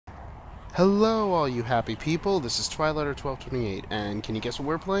Hello, all you happy people. This is Twilighter1228, and can you guess what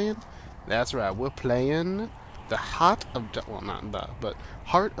we're playing? That's right, we're playing the well, not the, but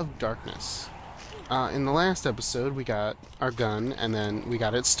Heart of Darkness. In the last episode, we got our gun, and then we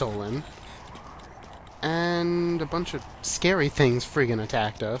got it stolen, and a bunch of scary things friggin'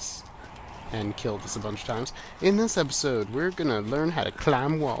 attacked us and killed us a bunch of times. In this episode, we're gonna learn how to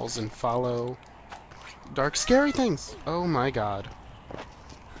climb walls and follow dark, scary things. Oh my god.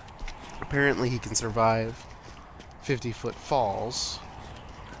 Apparently he can survive 50-foot falls,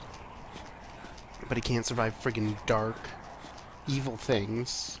 but he can't survive friggin' dark, evil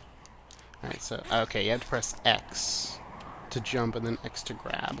things. Alright, so, okay, you have to press X to jump and then X to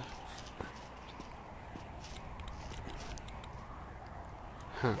grab.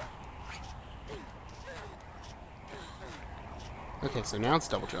 Huh. Okay, so now it's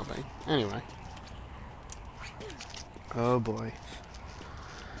double jumping. Anyway. Oh boy.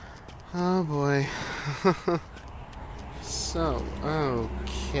 Oh boy. So,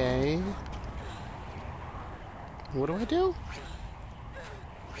 okay. What do I do?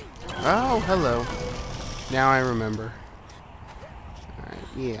 Oh, hello. Now I remember. Alright,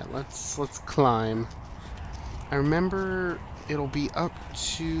 yeah, let's climb. I remember it'll be up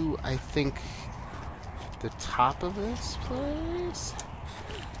to, I think, the top of this place?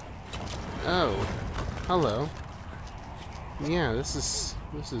 Oh, hello. Yeah, this is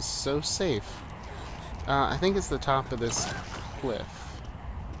so safe. I think it's the top of this cliff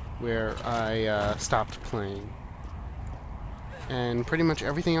where I stopped playing. And pretty much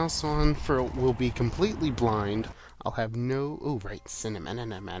everything else on will be completely blind. I'll have no... Oh, right.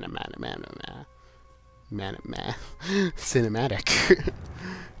 Cinematic.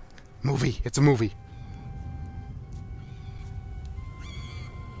 Movie. It's a movie.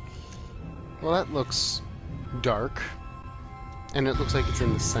 Well, that looks dark. And it looks like it's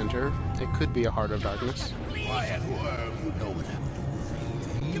in the center. It could be a Heart of Darkness. Quiet worm, you know what I'm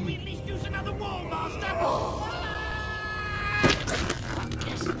doing. Can we at least use another wall, Master?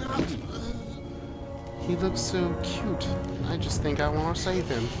 Guess not. He looks so cute. I just think I want to save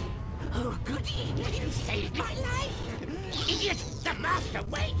him. Oh, goody! You saved my life! Idiot! The Master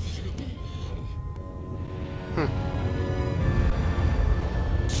waits!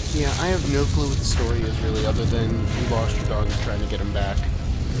 Yeah, I have no clue what the story is really, other than you lost your dog and trying to get him back.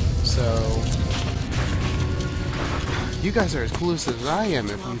 So, you guys are as clueless as I am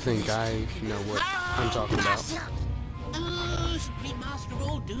if you think I know what I'm talking about. Oh, Supreme Master,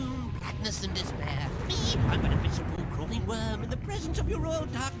 all doom, blackness and despair. Me, I'm but a miserable crawling worm in the presence of your royal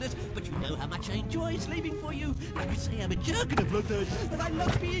darkness, but you know how much I enjoy slaving for you. I could say I'm a jerk and a bloodthirst, but I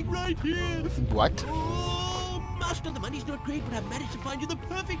love being right here. What? Oh, Master, the money's not great, but I've managed to find you the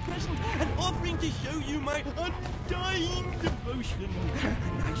perfect present, an offering to show you my undying devotion. A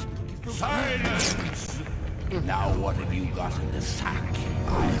nice, beautiful... Silence! Now what have you got in the sack?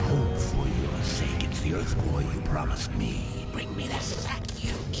 I hope for your sake it's the Earth Boy you promised me. Bring me the sack,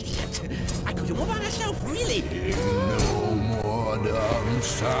 you idiot! I could do all by myself, really! No more dumb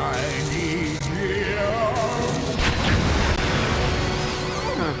signing here.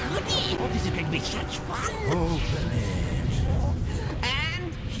 Goody! This is going to be such fun! Open it.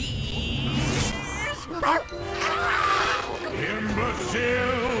 And he's...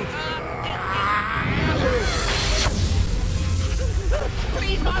 Imbecile!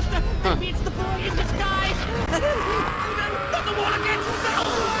 Please, Master! Maybe it's the boy in disguise! Oh no! Not the wall again! No!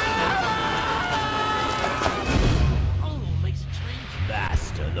 Oh, makes a change.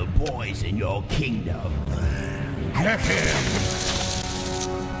 Master, the boy's in your kingdom. Get him!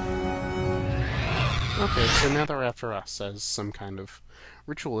 Okay, so now they're after us as some kind of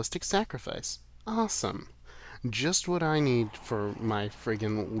ritualistic sacrifice. Awesome. Just what I need for my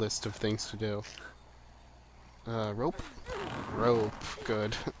friggin' list of things to do. Rope? Rope.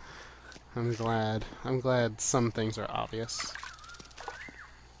 Good. I'm glad. I'm glad some things are obvious.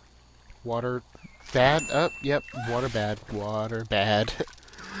 Water bad? Yep. Water bad. Water bad.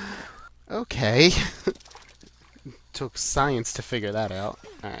 Okay. Took science to figure that out.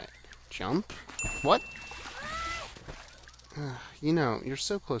 Alright. Jump? What? You know, you're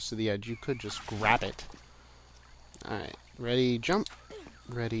so close to the edge, you could just grab it. Alright. Ready, jump.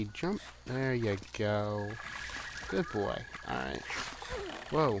 Ready, jump. There you go. Good boy. Alright.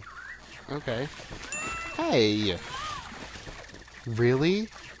 Whoa. Okay. Hey! Really?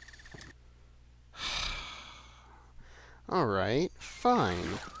 Alright,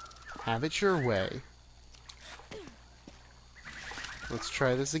 fine. Have it your way. Let's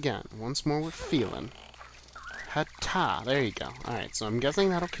try this again. Once more with feeling. Ha-ta! There you go. Alright, so I'm guessing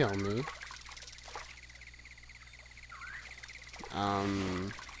that'll kill me.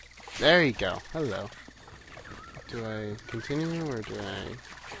 There you go. Hello. Do I continue, or do I...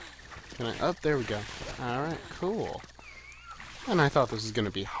 Can I... Oh, there we go. Alright, cool. And I thought this was going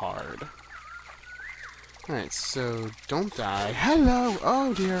to be hard. Alright, so don't die. Hello!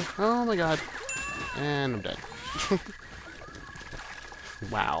 Oh, dear. Oh, my God. And I'm dead.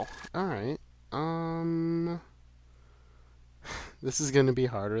 Wow. Alright. This is going to be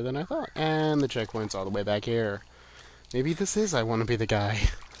harder than I thought. And the checkpoint's all the way back here. Maybe this is I Want to Be the Guy.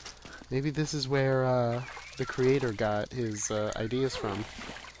 Maybe this is where the creator got his ideas from.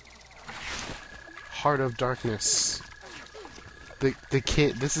 Heart of Darkness. The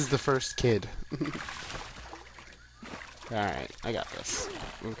kid. This is the first kid. Alright, I got this.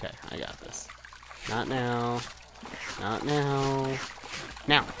 Okay, I got this. Not now. Not now.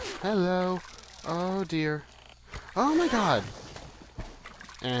 Now. Hello. Oh, dear. Oh, my God.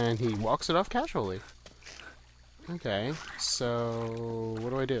 And he walks it off casually. Okay, so... What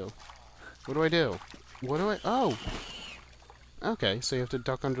do I do? What do I do? What do I... Oh! Okay, so you have to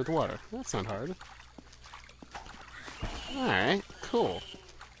duck under the water. That's not hard. Alright, cool.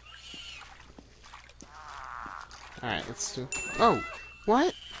 Alright, let's do... Oh!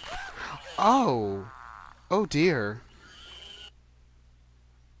 What? Oh! Oh, dear.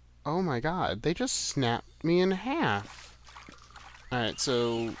 Oh, my God. They just snapped me in half. Alright,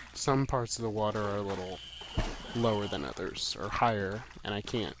 so some parts of the water are a little lower than others, or higher, and I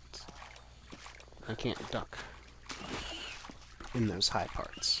can't duck in those high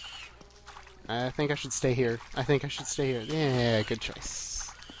parts. I think I should stay here. I think I should stay here. Yeah, good choice.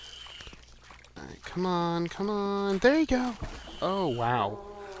 Alright, come on, come on. There you go. Oh, wow.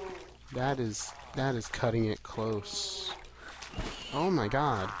 That is cutting it close. Oh my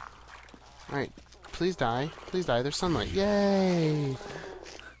God. Alright, please die. Please die. There's sunlight. Yay!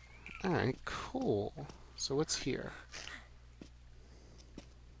 Alright, cool. So what's here?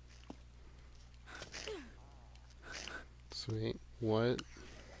 Sweet. What?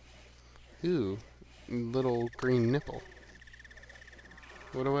 Ooh. Little green nipple.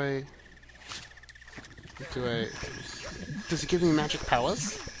 What do I... Does it give me magic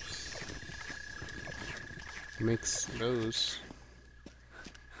powers? Makes those...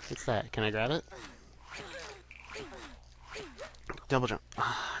 What's that? Can I grab it? Double jump.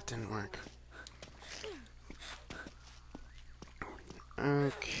 Ah, it didn't work.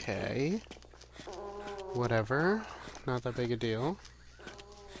 Okay. Whatever. Not that big a deal.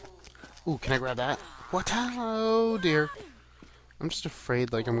 Ooh, can I grab that? What? Oh, dear. I'm just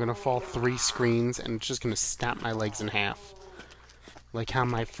afraid, like, I'm gonna fall 3 screens and it's just gonna snap my legs in half. Like how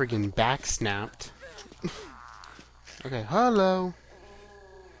my friggin' back snapped. Okay, hello.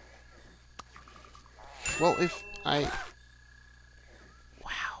 Well, if I...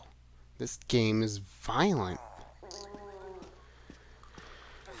 Wow. This game is violent.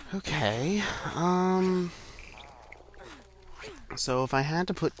 Okay, so if I had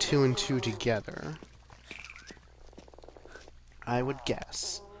to put 2 and 2 together, I would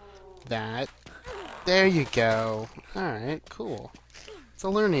guess that... There you go. Alright, cool. It's a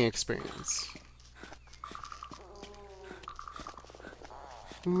learning experience.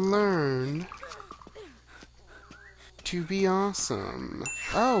 Learn to be awesome.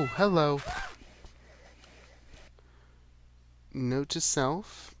 Oh, hello. Note to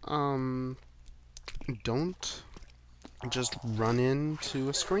self, don't just run into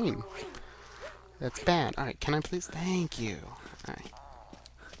a screen. That's bad. Alright, can I please? Thank you. Alright.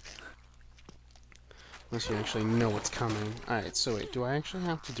 Unless you actually know what's coming. Alright, so wait, do I actually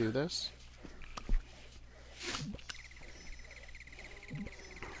have to do this?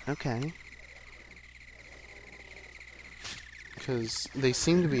 Okay. Because they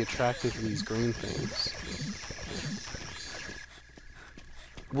seem to be attracted to these green things.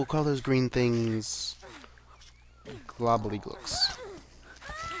 We'll call those green things globblygooks.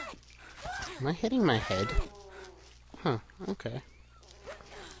 Am I hitting my head? Huh, okay.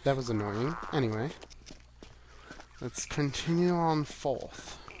 That was annoying. Anyway. Let's continue on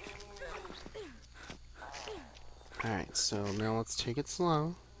forth. Alright, so now let's take it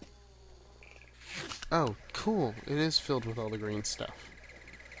slow. Oh, cool. It is filled with all the green stuff.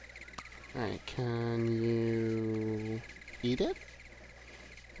 Alright, can you eat it?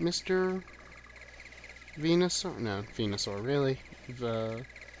 Mr. Venusaur? No, Venusaur, really?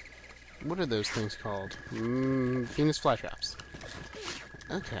 What are those things called? Venus flytraps.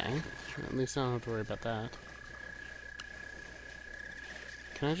 Okay, at least I don't have to worry about that.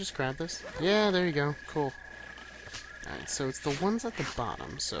 Can I just grab this? Yeah, there you go. Cool. Alright, so it's the ones at the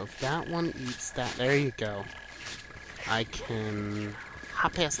bottom. So if that one eats that... There you go. I can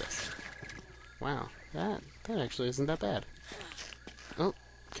hop past this. Wow, that actually isn't that bad. Oh.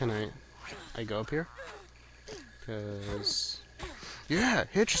 Can I go up here? Cause yeah,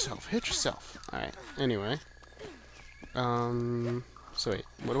 hit yourself, hit yourself. All right. Anyway, so wait,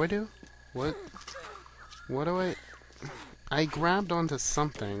 what do I do? What do I grabbed onto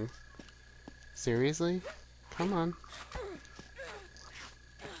something. Seriously? Come on.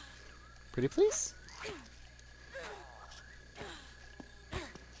 Pretty please?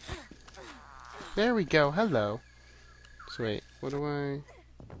 There we go, hello. So wait, what do I...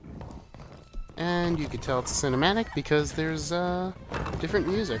 And you can tell it's a cinematic because there's, different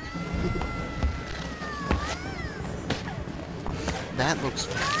music. That looks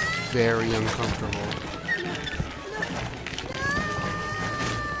very uncomfortable.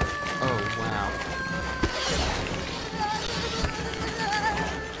 Oh, wow.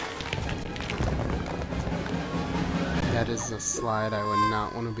 That is a slide I would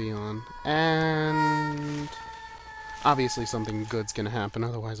not want to be on. And obviously something good's gonna happen,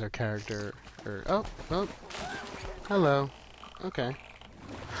 otherwise our character... oh, hello. Okay.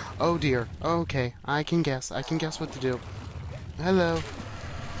 Oh dear. Okay, I can guess what to do. Hello.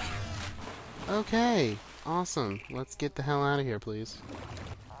 Okay, awesome. Let's get the hell out of here, please.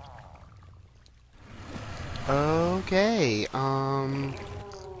 Okay,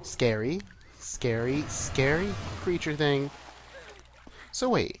 scary creature thing. So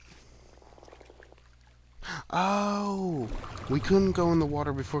wait. Oh, we couldn't go in the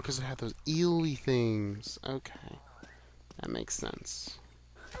water before because it had those eel-y things. Okay, that makes sense.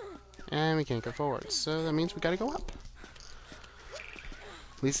 And we can't go forward, so that means we gotta go up.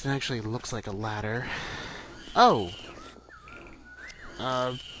 At least it actually looks like a ladder. Oh!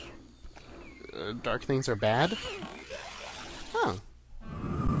 Dark things are bad? Oh.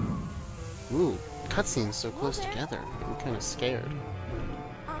 Ooh, cutscenes so close together. I'm kind of scared.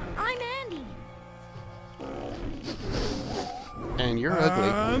 I'm Andy. And you're ugly.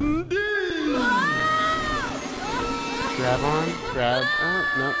 Andy! Grab on, grab... Oh,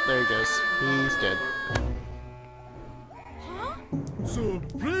 no, there he goes. He's dead.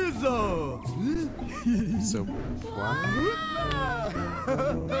 Surprise! So, what?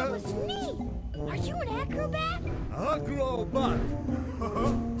 That was neat. Are you an acrobat? Acrobat!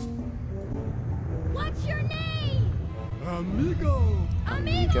 What's your name? Amigo!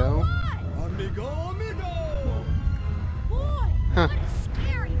 Amigo? What? Amigo, amigo! Boy, Huh. what a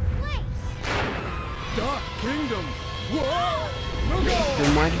scary place. Dark Kingdom! Whoa! No go!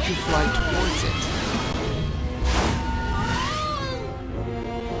 Then why did you fly towards it?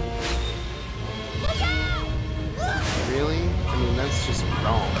 Look out! Really? I mean, that's just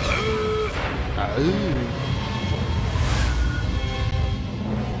wrong.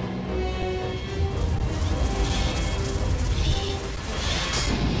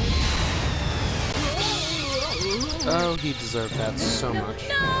 Oh, he deserved that so much.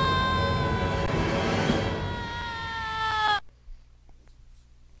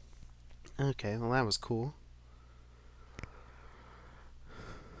 Okay, well that was cool.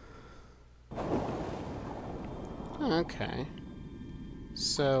 Okay.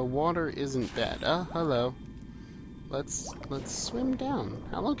 So water isn't bad. Oh, hello. Let's swim down.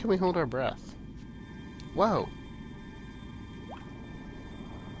 How long can we hold our breath? Whoa.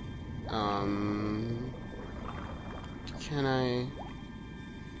 Can I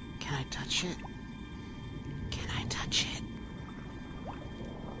touch it? Can I touch it?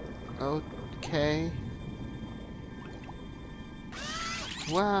 Okay.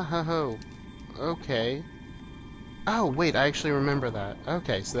 Wow. Okay. Oh, wait, I actually remember that.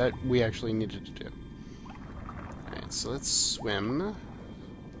 Okay, so that we actually needed to do. Alright, so let's swim.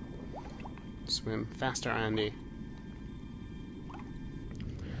 Swim faster, Andy.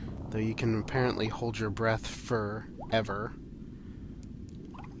 Though you can apparently hold your breath forever.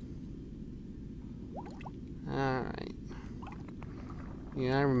 Alright.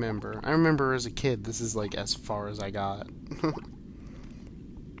 Yeah, I remember. I remember as a kid, this is like as far as I got.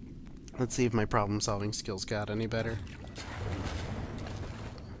 Let's see if my problem-solving skills got any better.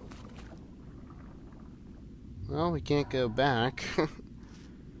 Well, we can't go back.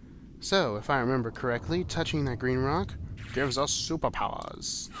 So, if I remember correctly, touching that green rock gives us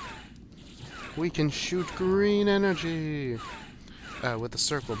superpowers. We can shoot green energy with the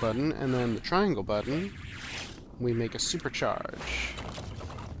circle button, and then the triangle button, we make a supercharge.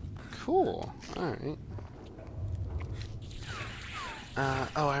 Cool. Alright.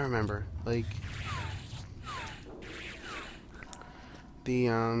 Oh, I remember. Like, the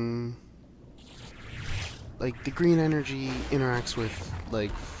green energy interacts with,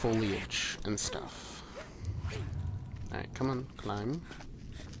 like, foliage and stuff. Alright, come on, climb.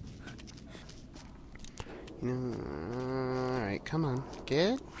 Alright, come on.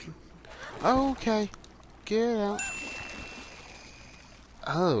 Get. Okay. Get out.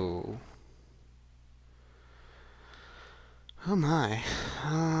 Oh. Oh my.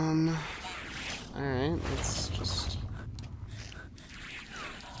 Alright, let's just...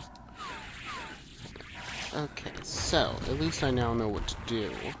 Okay, so, at least I now know what to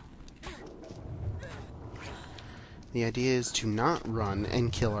do. The idea is to not run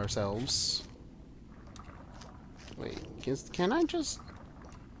and kill ourselves. Wait, can I just...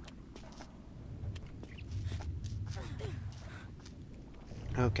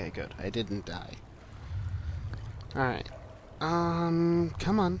 Okay, good. I didn't die. Alright.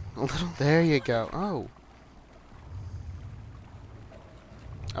 Come on. A little... There you go. Oh.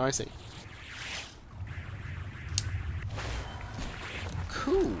 Oh, I see.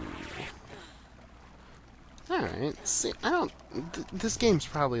 Cool. Alright. See, I don't... this game's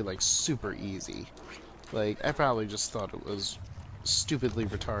probably, like, super easy. Like, I probably just thought it was stupidly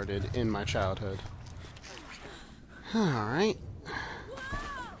retarded in my childhood. Alright.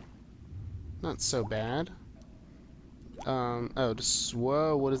 Not so bad. Oh, just,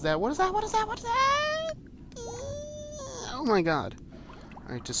 whoa, what is that? What is that? What is that? What is that? Oh my god.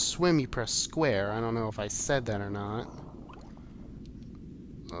 Alright, to swim you press square. I don't know if I said that or not.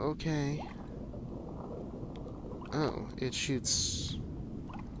 Okay. Oh, it shoots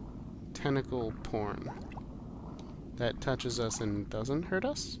tentacle porn. That touches us and doesn't hurt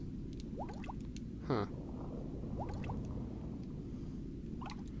us? Huh.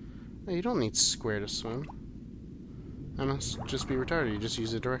 Oh, you don't need square to swim. I must just be retarded. You just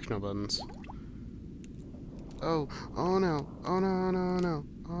use the directional buttons. Oh, oh no, oh no, no, no,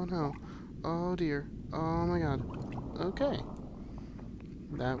 oh no, oh dear, oh my god. Okay.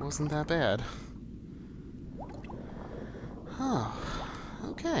 That wasn't that bad. Oh,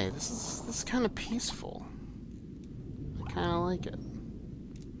 okay, this is kind of peaceful. I kind of like it.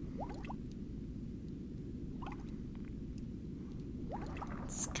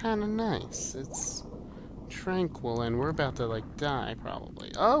 It's kind of nice. It's tranquil, and we're about to, like, die,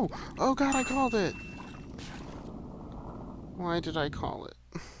 probably. Oh! Oh god, I called it! Why did I call it?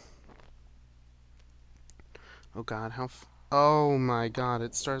 Oh god, oh my god,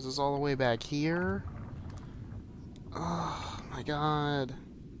 it starts us all the way back here? Oh my god.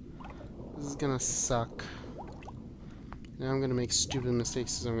 This is gonna suck. Now I'm gonna make stupid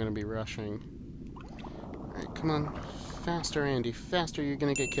mistakes because I'm gonna be rushing. Alright, come on. Faster, Andy. Faster, you're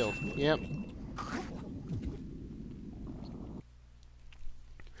gonna get killed. Yep.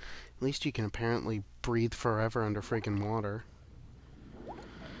 At least you can apparently breathe forever under freaking water.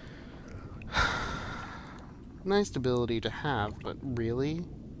 Nice ability to have, but really?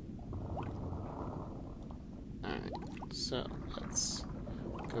 Alright, so let's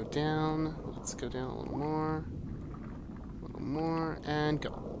go down. Let's go down a little more. A little more, and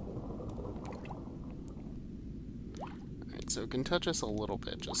go. Alright, so it can touch us a little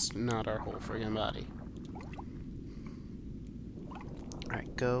bit, just not our whole friggin' body.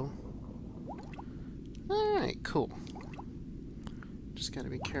 Alright, go. Alright, cool. Just gotta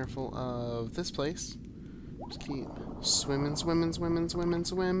be careful of this place. Just keep swimming, swimming, swimming, swimming,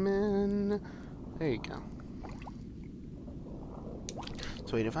 swimming. There you go.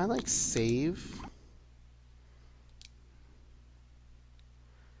 So wait, if I, like, save...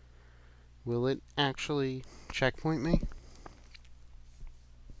 will it actually checkpoint me?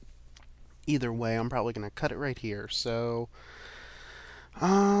 Either way, I'm probably gonna cut it right here, so...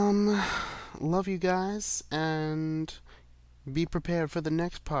 love you guys, and be prepared for the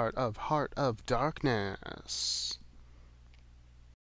next part of Heart of Darkness.